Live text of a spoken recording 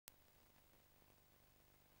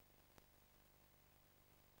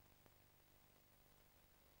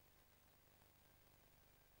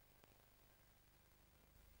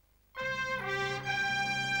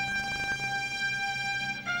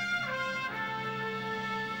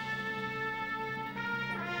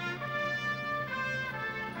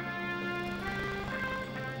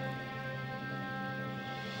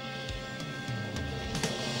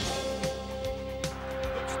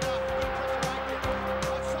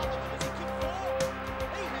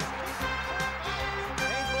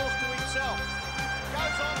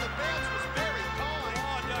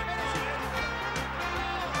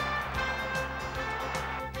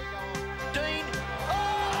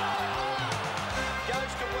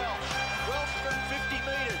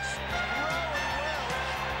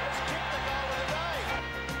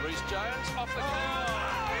off the corner.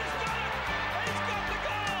 Oh, he's got it! He's got the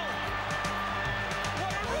goal!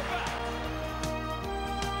 What a ripper!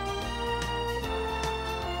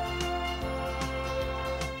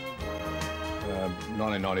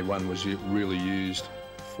 1991 was really used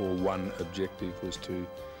for one objective, was to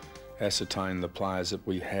ascertain the players that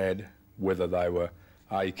we had, whether they were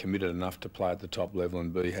A, committed enough to play at the top level,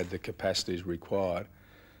 and B, had the capacities required.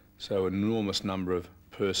 So an enormous number of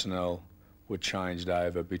personnel were changed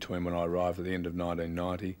over between when I arrived at the end of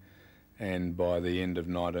 1990 and by the end of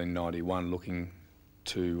 1991, looking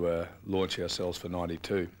to launch ourselves for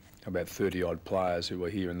 92. About 30 odd players who were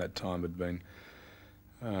here in that time had been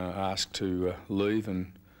asked to leave,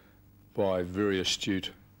 and by very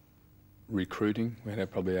astute recruiting, we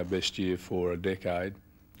had probably our best year for a decade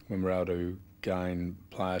when we were able to gain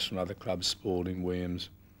players from other clubs, Spalding, Williams,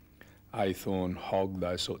 Aythorne, Hogg,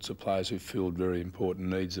 those sorts of players who filled very important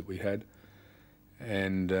needs that we had.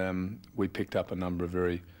 And we picked up a number of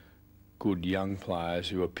very good young players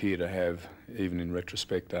who appear to have, even in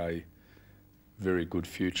retrospect, a very good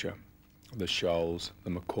future. The Scholes,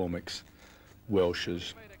 the McCormicks,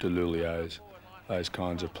 Welshes, DeLulios, those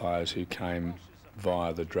kinds of players who came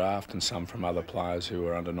via the draft, and some from other players who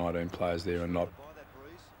were under 19 players there and not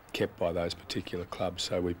kept by those particular clubs.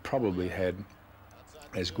 So we probably had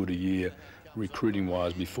as good a year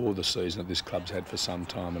recruiting-wise before the season that this club's had for some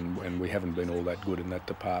time, and we haven't been all that good in that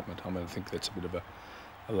department. I mean, I think that's a bit of a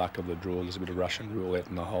luck of the draw. There's a bit of Russian roulette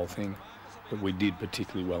in the whole thing, but we did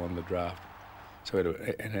particularly well in the draft. So we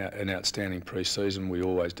had an outstanding pre-season. We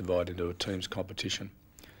always divide into a teams competition,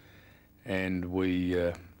 and we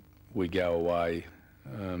go away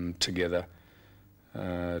together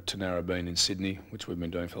to Narrabeen in Sydney, which we've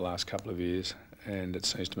been doing for the last couple of years, and it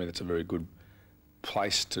seems to me that's a very good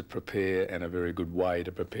place to prepare and a very good way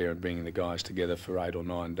to prepare, and bringing the guys together for 8 or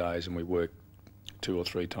 9 days, and we work 2 or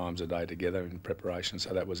 3 times a day together in preparation,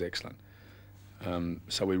 so that was excellent.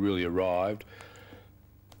 So we really arrived,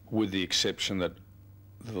 with the exception that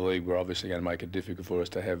the league were obviously going to make it difficult for us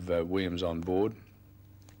to have Williams on board,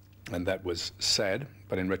 and that was sad,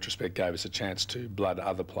 but in retrospect gave us a chance to blood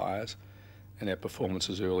other players, and our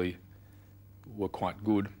performances early were quite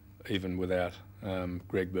good, even without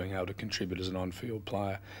Greg being able to contribute as an on-field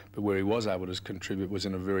player. But where he was able to contribute was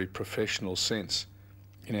in a very professional sense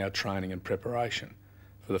in our training and preparation.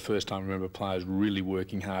 For the first time, I remember players really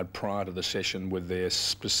working hard prior to the session with their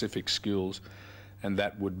specific skills, and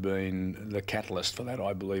that would been the catalyst for that,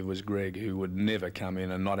 I believe, was Greg, who would never come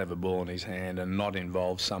in and not have a ball in his hand and not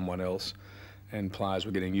involve someone else. And players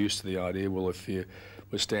were getting used to the idea, well, if you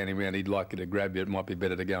were standing around, he'd like you to grab you, it might be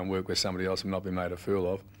better to go and work with somebody else and not be made a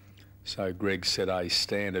fool of. So Greg set a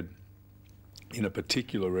standard in a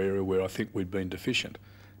particular area where I think we'd been deficient,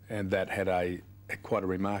 and that had quite a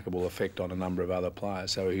remarkable effect on a number of other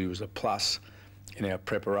players. So he was a plus in our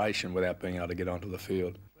preparation without being able to get onto the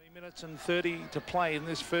field. 3 minutes and 30 to play in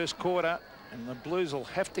this first quarter, and the Blues will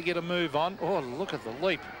have to get a move on. Oh, look at the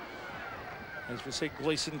leap. As we see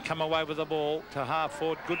Gleeson come away with the ball to half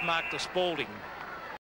forward. Good mark to Spalding.